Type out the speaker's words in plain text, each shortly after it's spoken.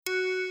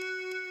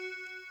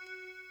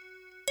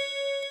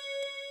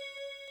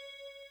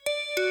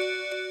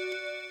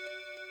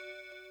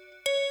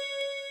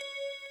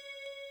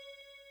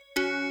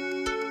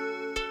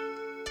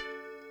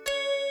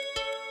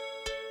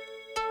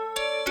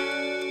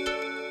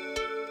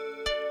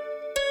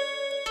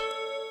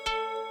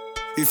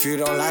If you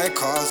don't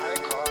like us,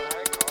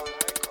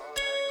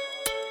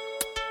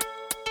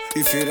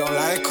 if you don't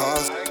like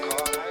us,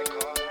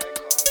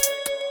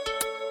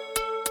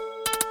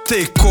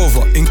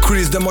 TakeOver,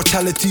 increase the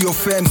mortality of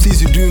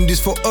MCs. You're doing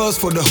this for us,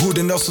 for the hood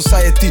and our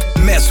society.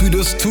 Mess with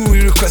us too,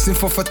 you're requesting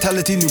for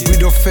fatality. New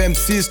breed of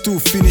MCs to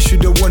finish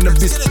with the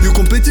wannabes. You're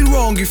completely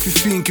wrong if you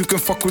think you can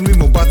fuck with me.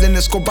 More bad than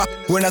Escobar.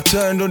 When I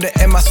turned on the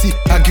MIC,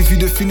 I give you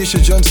the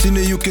finisher. John Cena,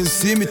 you can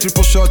see me.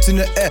 Triple shots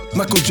in the air,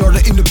 Michael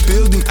Jordan in the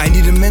building. I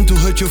need a man to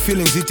hurt your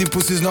feelings. Eating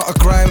pussy's not a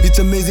crime. It's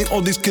amazing,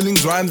 all these killing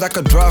rhymes like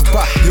a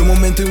drive-by. Your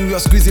momentum, we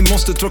are squeezing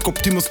monster truck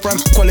Optimus Prime.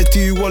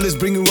 Quality, you always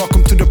bring you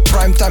welcome to the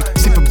prime time.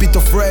 Sip a bit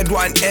of red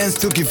wine and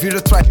still give it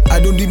a try. I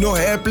don't need no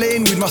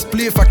airplane with my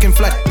spliff, I can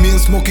fly. Me and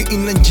Smokiie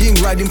in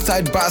Nanjing, riding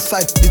side by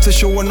side. It's a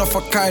show one of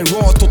a kind,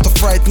 raw, total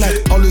fright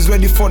night. Always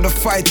ready for the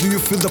fight, do you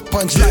feel the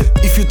punchline?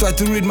 If you try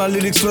to read my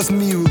lyrics, trust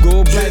me, you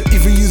go blind.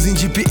 Even using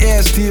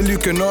GPS, still you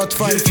cannot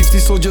find 50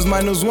 soldiers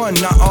minus one,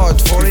 not odd,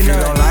 49. If you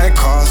don't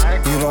like us,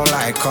 you don't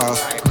like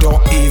us.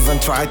 Don't even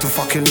try to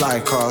fucking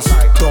like us.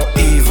 Don't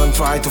even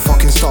try to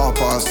fucking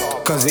stop us.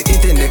 Cause we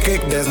eating the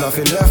cake, there's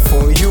nothing left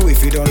for you.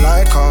 If you don't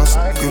like us,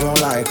 you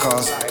don't like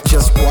us.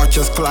 Just watch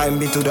us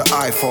climb into the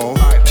Eiffel.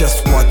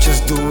 Just watch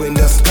us doing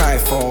the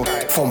skyfall.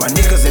 For my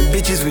niggas and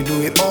bitches, we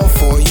do it all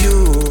for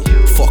you.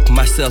 Fuck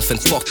myself and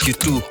fuck you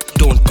too.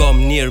 Don't come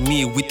near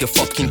me with your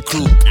fucking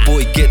crew.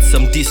 Boy, get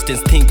some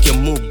distance, think you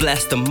move.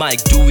 Blast the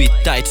mic, do it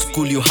tight,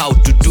 school you how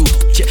to do.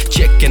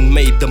 Check and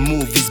made, the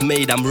move is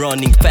made. I'm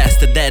running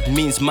faster, that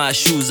means my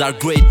shoes are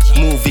great.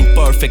 Moving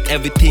perfect,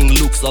 everything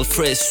looks all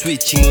fresh.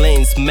 Switching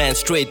lanes, man,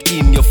 straight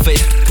in your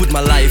face. Put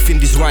my life in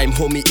this rhyme,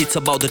 homie, it's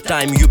about the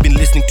time. You've been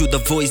listening to the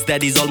voice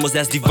that is almost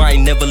as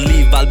divine. Never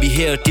leave, I'll be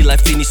here till I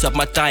finish up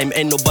my time.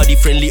 Ain't nobody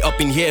friendly up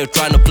in here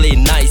trying to play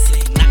nice.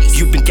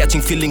 You've been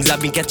catching feelings,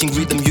 I've been catching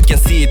rhythm. You can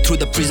see it through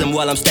the prism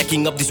while I'm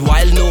stacking up these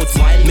wild notes.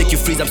 Make you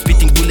freeze, I'm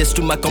spitting bullets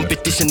to my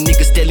competition.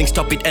 Niggas telling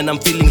stop it and I'm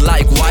feeling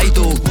like why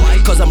though?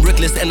 Cause I'm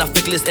reckless and I'm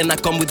fakeless and I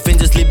come with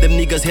vengeance. Leave them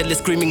niggas headless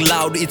screaming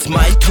loud, it's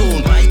my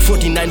tune.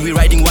 49 we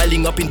riding,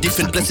 wilding up in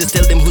different places.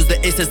 Tell them who's the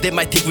aces, they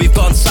might think we've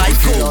gone psycho.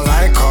 If you don't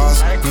like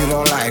us, you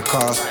don't like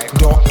us.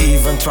 Don't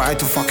even try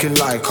to fucking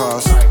like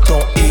us.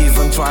 Don't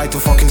even try to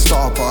fucking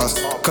stop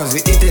us. Cause we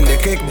eating the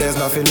cake, there's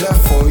nothing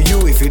left for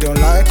you. If you don't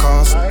like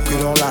us, you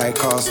don't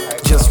like us.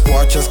 Just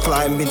watch us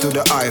climb into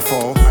the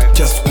Eiffel.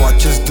 Just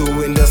watch us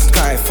doing the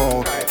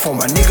skyfall. For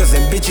my niggas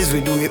and bitches,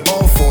 we do it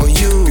all for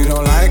you. You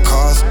don't like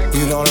us,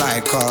 you don't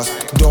like us.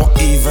 Don't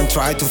even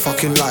try to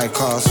fucking like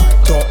us.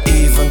 Don't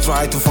even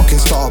try to fucking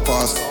stop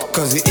us.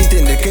 Cause we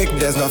eating the cake,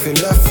 there's nothing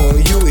left for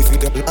you. If you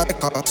don't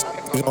like us,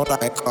 you don't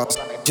like us.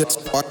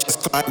 Just watch us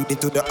climb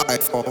into the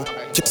Eiffel.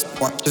 Just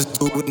watch us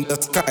doing the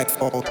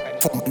skyfall.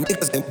 For my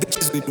niggas and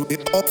bitches, we do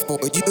it all for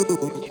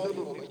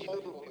you.